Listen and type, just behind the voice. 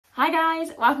Hi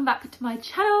guys, welcome back to my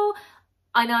channel.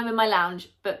 I know I'm in my lounge,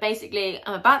 but basically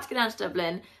I'm about to get down to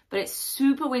Dublin, but it's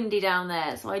super windy down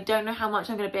there, so I don't know how much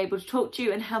I'm going to be able to talk to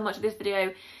you and how much of this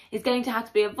video is going to have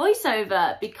to be a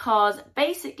voiceover, because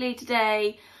basically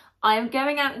today I am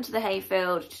going out into the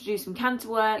hayfield to do some canter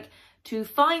work to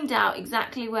find out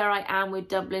exactly where I am with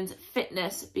Dublin's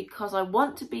fitness, because I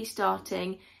want to be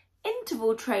starting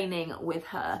interval training with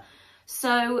her.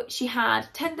 So she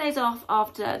had 10 days off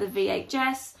after the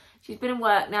VHS. She's been in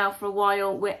work now for a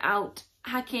while. We're out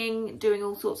hacking, doing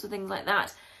all sorts of things like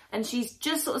that. And she's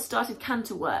just sort of started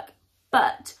canter work.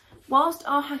 But whilst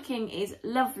our hacking is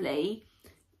lovely,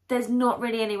 there's not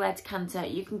really anywhere to canter.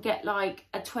 You can get like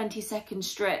a 20-second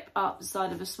strip up the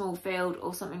side of a small field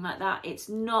or something like that. It's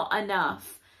not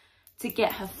enough to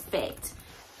get her fit.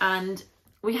 And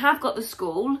we have got the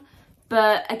school,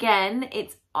 but again,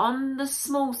 it's on the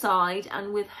small side,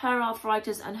 and with her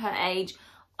arthritis and her age,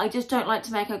 I just don't like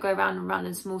to make her go round and round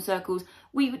in small circles.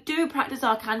 We do practice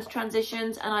our canter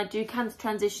transitions, and I do canter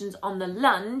transitions on the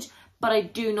lunge, but I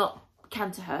do not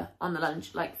canter her on the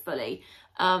lunge, like fully.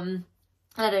 And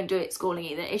I don't do it schooling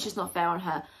either. It's just not fair on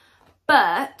her.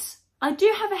 But I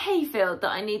do have a hayfield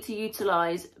that I need to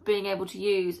utilise being able to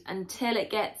use until it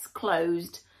gets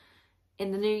closed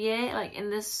in the new year. Like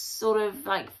in this sort of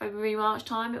like February, March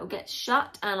time, it will get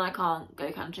shut and I can't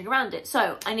go cantering around it.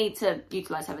 So I need to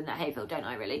utilise having that hayfield, don't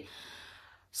I really?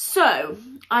 So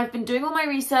I've been doing all my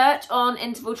research on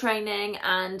interval training,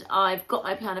 and I've got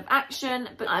my plan of action,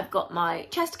 but I've got my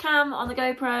chest cam on the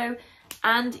GoPro,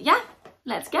 and yeah,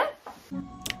 let's go.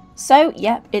 So,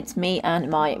 yep, it's me and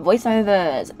my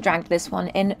voiceovers. Dragged this one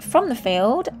in from the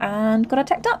field and got her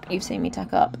tacked up. You've seen me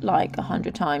tack up like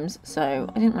 100 times, so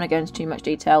I didn't want to go into too much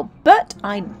detail, but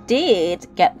I did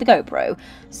get the GoPro,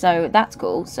 so that's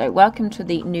cool. So welcome to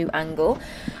the new angle.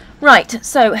 Right,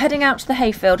 so heading out to the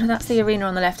hayfield. That's the arena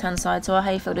on the left-hand side, so our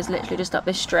hayfield is literally just up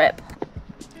this strip.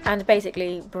 And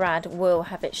basically, Brad will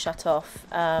have it shut off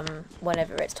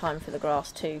whenever it's time for the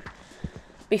grass to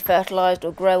be fertilised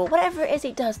or grow, or whatever it is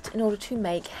he does in order to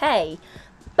make hay.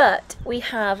 But we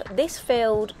have this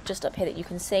field just up here that you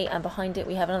can see, and behind it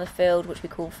we have another field which we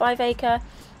call 5 acre.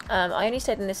 I only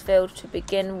stayed in this field to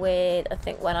begin with. I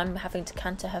think when I'm having to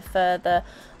canter her further,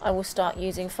 I will start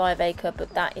using 5 acre, but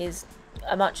that is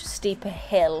a much steeper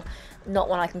hill, not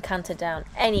one I can canter down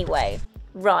anyway.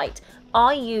 Right,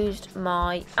 I used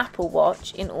my Apple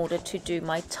Watch in order to do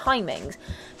my timings.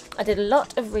 I did a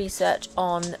lot of research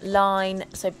online,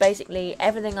 so basically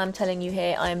everything I'm telling you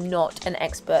here, I am not an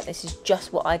expert. This is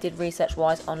just what I did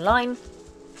research-wise online.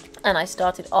 And I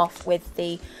started off with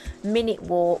the minute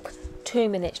walk, 2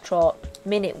 minutes trot,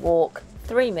 minute walk,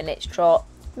 3 minutes trot,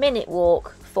 minute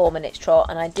walk, 4 minutes trot,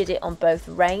 and I did it on both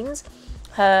reins.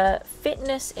 Her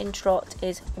fitness in trot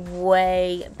is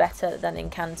way better than in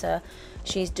canter.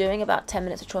 She's doing about 10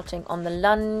 minutes of trotting on the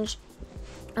lunge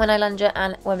when I lunge her,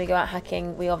 and when we go out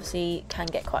hacking, we obviously can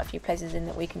get quite a few places in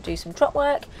that we can do some trot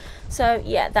work. So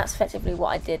yeah, that's effectively what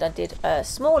I did. I did a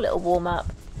small little warm-up,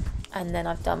 and then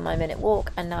I've done my minute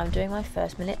walk, and now I'm doing my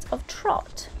first minute of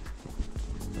trot.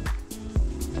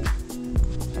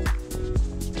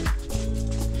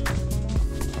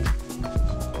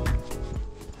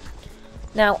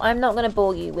 Now, I'm not going to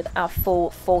bore you with our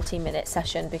full 40-minute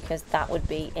session because that would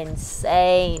be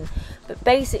insane. But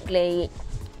basically,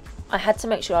 I had to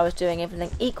make sure I was doing everything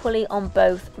equally on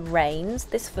both reins.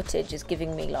 This footage is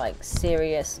giving me like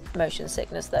serious motion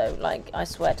sickness though. Like, I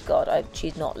swear to God,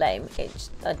 she's not lame.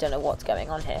 I don't know what's going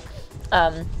on here.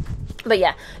 But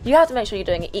yeah, you have to make sure you're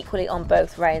doing it equally on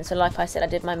both reins. So like I said, I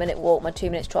did my minute walk, my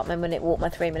 2 minutes trot, my minute walk, my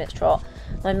 3 minutes trot,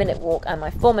 my minute walk and my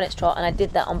 4 minutes trot, and I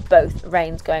did that on both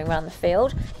reins going around the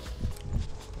field.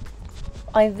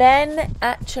 I then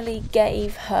actually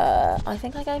gave her, I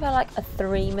think I gave her like a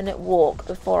 3-minute walk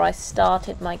before I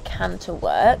started my canter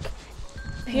work,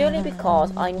 purely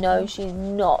because I know she's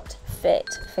not fit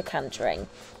for cantering.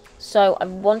 So I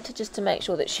wanted just to make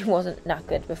sure that she wasn't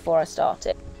knackered before I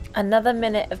started. Another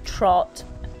minute of trot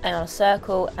and on a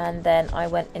circle, and then I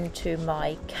went into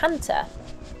my canter.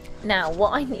 Now,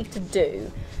 what I need to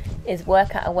do is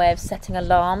work out a way of setting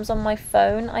alarms on my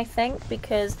phone, I think,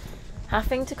 because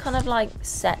having to kind of like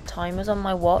set timers on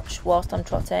my watch whilst I'm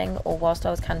trotting or whilst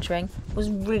I was cantering was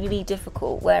really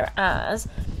difficult, whereas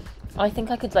I think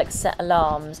I could like set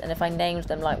alarms, and if I named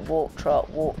them like walk, trot,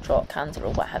 canter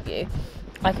or what have you,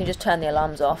 I can just turn the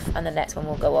alarms off and the next one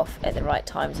will go off at the right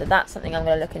time. So that's something I'm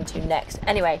going to look into next.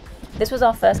 Anyway, this was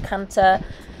our first canter.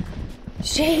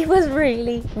 She was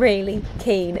really, really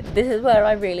keen. This is where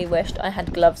I really wished I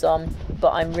had gloves on,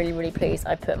 but I'm really, really pleased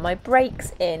I put my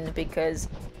brakes in, because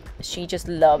she just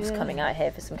loves coming out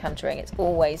here for some cantering. It's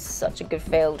always such a good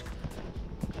field.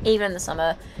 Even in the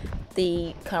summer,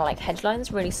 the kind of like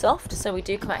hedgeline's really soft, so we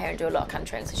do come out here and do a lot of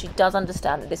cantering, so she does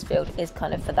understand that this field is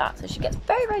kind of for that, so she gets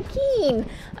very, very keen.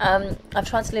 I've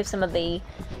tried to leave some of the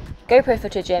GoPro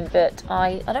footage in, but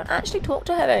I don't actually talk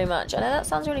to her very much. I know that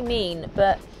sounds really mean,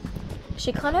 but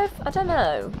she kind of, I don't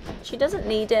know, she doesn't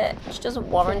need it, she doesn't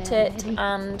warrant it,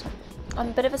 and I'm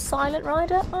a bit of a silent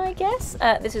rider, I guess.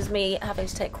 This is me having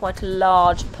to take quite a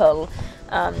large pull.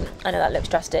 I know that looks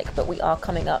drastic, but we are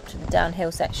coming up to the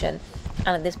downhill section,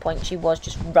 and at this point she was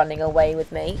just running away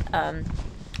with me.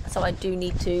 So I do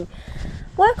need to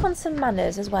work on some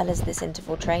manners as well as this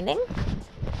interval training.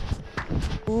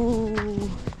 Ooh.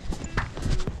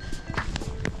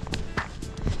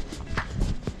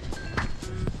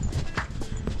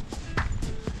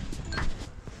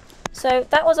 So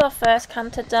that was our first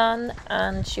canter done,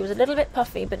 and she was a little bit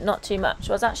puffy, but not too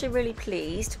much. I was actually really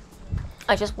pleased.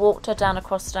 I just walked her down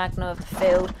across the diagonal of the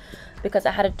field because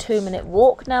I had a 2-minute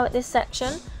walk now at this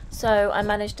section. So I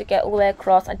managed to get all the way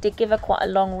across. I did give her quite a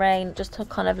long rein just to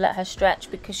kind of let her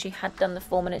stretch because she had done the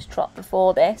 4 minutes trot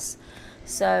before this.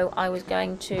 So I was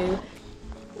going to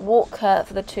walk her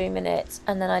for the 2 minutes,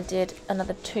 and then I did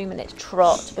another 2 minutes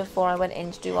trot before I went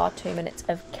in to do our 2 minutes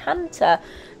of canter.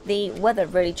 The weather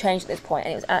really changed at this point,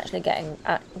 and it was actually getting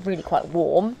really quite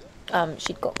warm.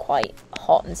 She'd got quite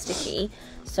hot and sticky,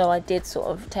 so I did sort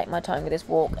of take my time with this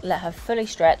walk, let her fully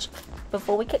stretch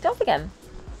before we kicked off again.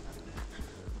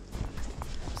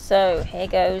 So here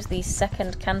goes the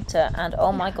second canter, and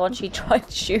oh my god, she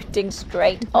tried shooting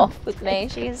straight off with me.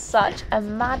 She is such a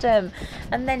madam,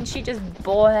 and then she just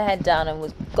bore her head down and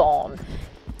was gone.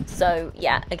 So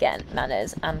yeah, again,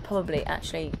 manners, and probably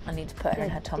actually I need to put her in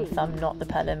her tom thumb, not the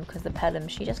pelham, because the pelham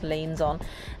she just leans on.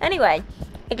 Anyway,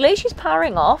 Iglesia's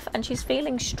powering off and she's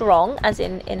feeling strong, as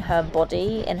in her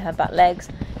body, in her back legs.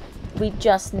 We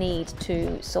just need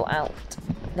to sort out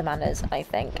the manners, I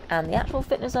think, and the actual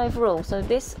fitness overall. So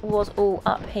this was all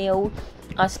uphill.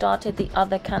 I started the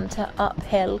other canter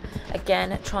uphill,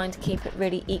 again trying to keep it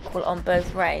really equal on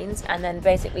both reins, and then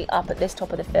basically up at this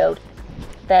top of the field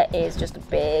there is just a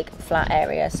big flat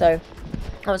area, so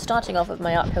I was starting off with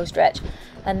my uphill stretch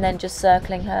and then just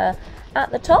circling her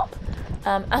at the top.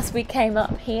 As we came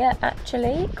up here,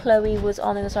 actually Chloe was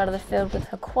on the other side of the field with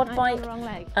her quad bike,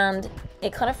 and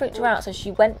it kind of freaked her out, so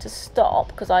she went to stop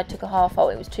because I took a half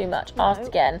halt, it was too much, asked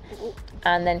again,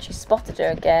 and then she spotted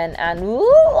her again, and woo,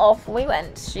 off we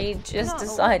went. She just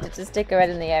decided to stick her head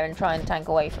in the air and try and tank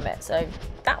away from it, so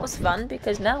that was fun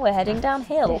because now we're heading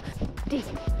downhill. Deep.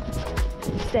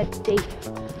 Steady.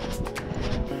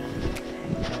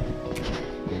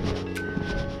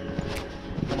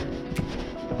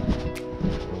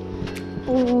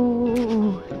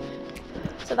 Ooh.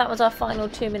 So that was our final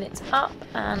 2 minutes up,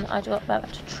 and I got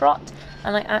about to trot,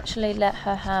 and I actually let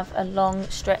her have a long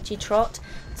stretchy trot.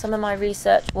 Some of my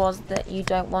research was that you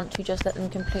don't want to just let them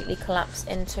completely collapse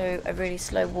into a really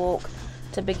slow walk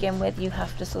to begin with. You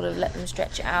have to sort of let them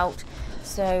stretch it out.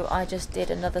 So I just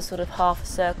did another sort of half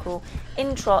circle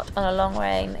in trot on a long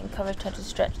rein, encouraged her to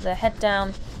stretch their head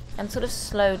down and sort of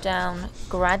slow down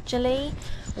gradually.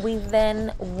 We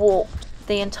then walked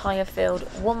the entire field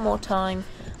one more time.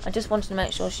 I just wanted to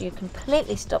make sure she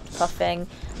completely stopped puffing,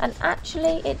 and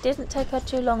actually it didn't take her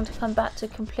too long to come back to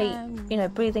complete, you know,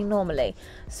 breathing normally.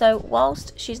 So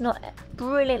whilst she's not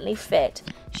brilliantly fit,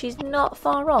 she's not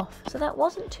far off, so that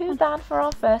wasn't too bad for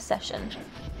our first session.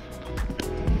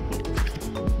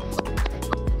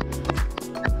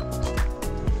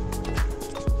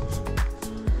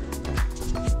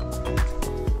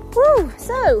 Woo!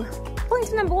 So,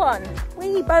 point number one,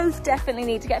 we both definitely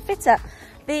need to get fitter.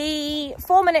 The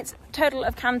 4 minutes total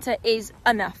of canter is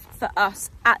enough for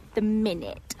us at the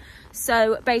minute.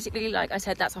 So basically, like I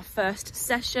said, that's our first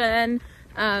session.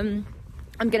 I'm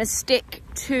going to stick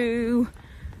to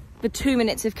the 2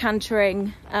 minutes of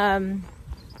cantering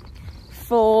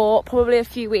for probably a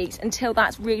few weeks until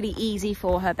that's really easy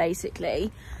for her,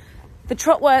 basically. The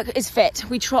trot work is fit.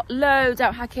 We trot loads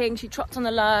out hacking. She trots on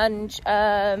the lunge.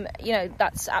 You know,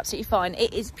 that's absolutely fine.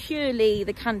 It is purely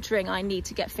the cantering I need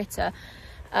to get fitter.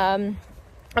 I'm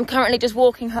currently just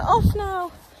walking her off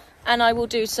now, and I will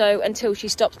do so until she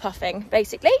stops puffing,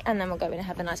 basically, and then we'll go in and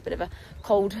have a nice bit of a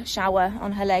cold shower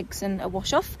on her legs and a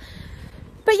wash off.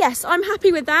 But yes, I'm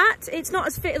happy with that. It's not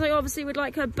as fit as I obviously would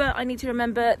like her, but I need to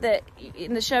remember that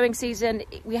in the showing season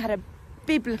we had a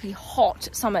biblically hot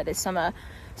summer this summer,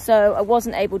 so I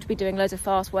wasn't able to be doing loads of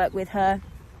fast work with her.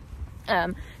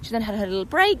 She then had her little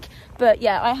break, but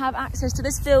yeah, I have access to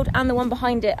this field and the one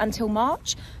behind it until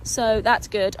March, so that's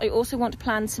good. I also want to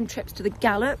plan some trips to the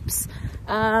gallops,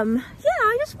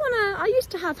 Yeah, I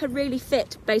used to have her really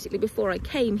fit basically before I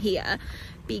came here,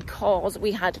 because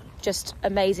we had just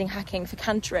amazing hacking for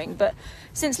cantering. But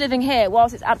since living here,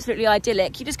 whilst it's absolutely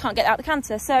idyllic, you just can't get out the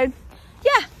canter. So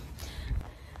yeah,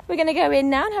 we're gonna go in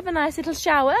now and have a nice little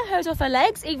shower, hose off her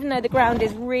legs. Even though the ground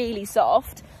is really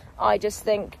soft, I just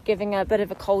think giving her a bit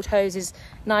of a cold hose is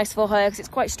nice for her, because it's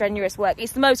quite strenuous work.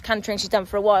 It's the most cantering she's done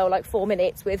for a while, like 4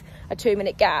 minutes with a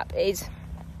 2-minute gap.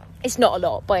 It's not a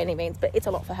lot by any means, but it's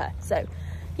a lot for her. So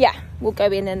yeah, we'll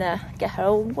go in and get her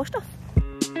all washed off.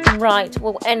 Right,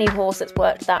 well, any horse that's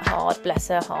worked that hard, bless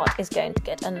her heart, is going to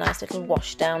get a nice little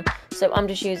wash down. So I'm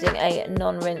just using a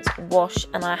non-rinse wash,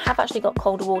 and I have actually got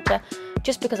colder water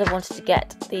just because I wanted to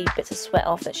get the bits of sweat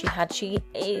off that she had. She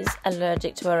is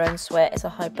allergic to her own sweat. It's a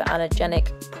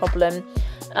hyperallergenic problem.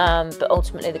 But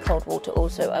ultimately the cold water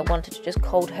also, I wanted to just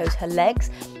cold hose her legs.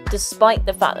 Despite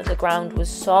the fact that the ground was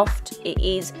soft, it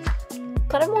is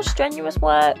kind of more strenuous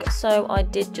work, so I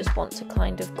did just want to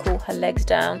kind of cool her legs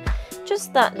down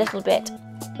just that little bit.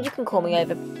 You can call me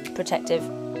overprotective,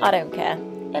 I don't care,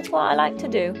 it's what I like to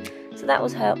do. So that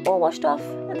was her all washed off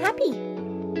and happy.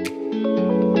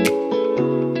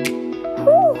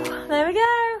 Whew, there we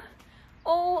go,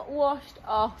 all washed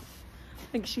off.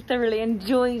 I think she thoroughly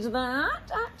enjoyed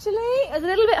that. Actually, it was a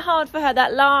little bit hard for her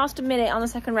that last minute on the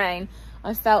second rein.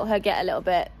 I felt her get a little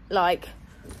bit like,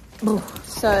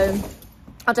 so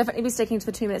I'll definitely be sticking to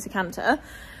the 2 minutes of canter.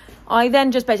 I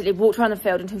then just basically walked around the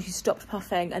field until she stopped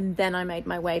puffing, and then I made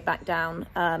my way back down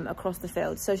across the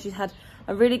field. So she's had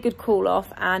a really good cool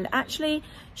off, and actually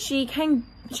she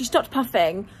stopped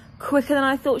puffing quicker than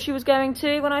I thought she was going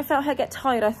to. When I felt her get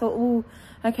tired, I thought, oh,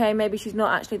 okay, maybe she's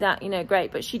not actually that,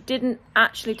 great. But she didn't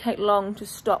actually take long to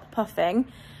stop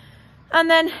puffing. And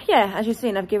then, yeah, as you've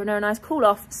seen, I've given her a nice cool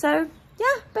off. So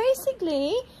yeah,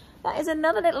 basically that is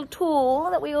another little tool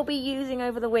that we will be using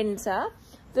over the winter.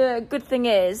 The good thing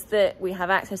is that we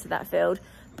have access to that field,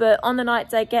 but on the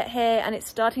nights I get here and it's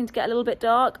starting to get a little bit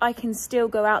dark, I can still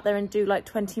go out there and do like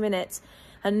 20 minutes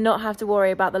and not have to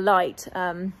worry about the light.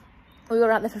 We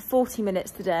were out there for 40 minutes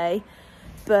today,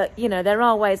 but there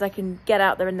are ways I can get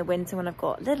out there in the winter when I've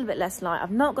got a little bit less light.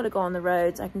 I've not got to go on the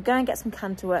roads. I can go and get some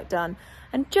canter work done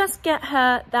and just get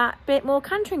her that bit more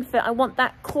cantering fit. I want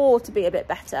that core to be a bit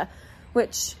better,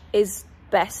 which is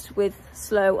best with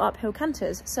slow uphill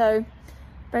canters. So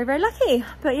very, very lucky.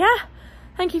 But yeah,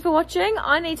 thank you for watching.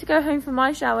 I need to go home for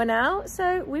my shower now,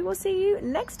 so we will see you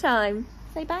next time.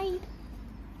 Say bye.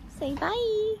 Say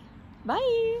bye.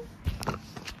 Bye.